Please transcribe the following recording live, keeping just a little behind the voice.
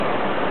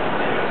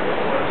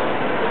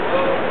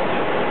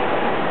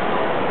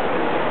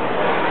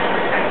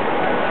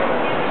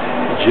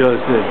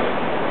Joseph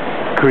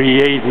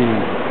creating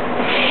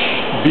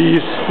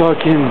these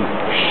fucking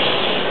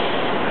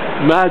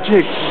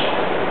magic.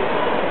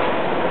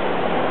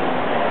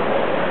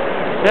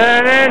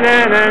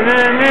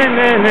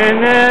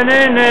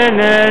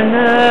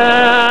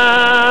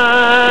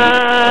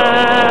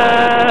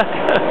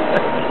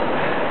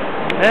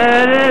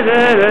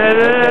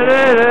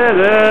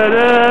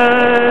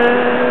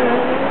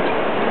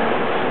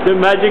 The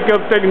magic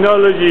of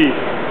technology.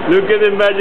 Look at the magic.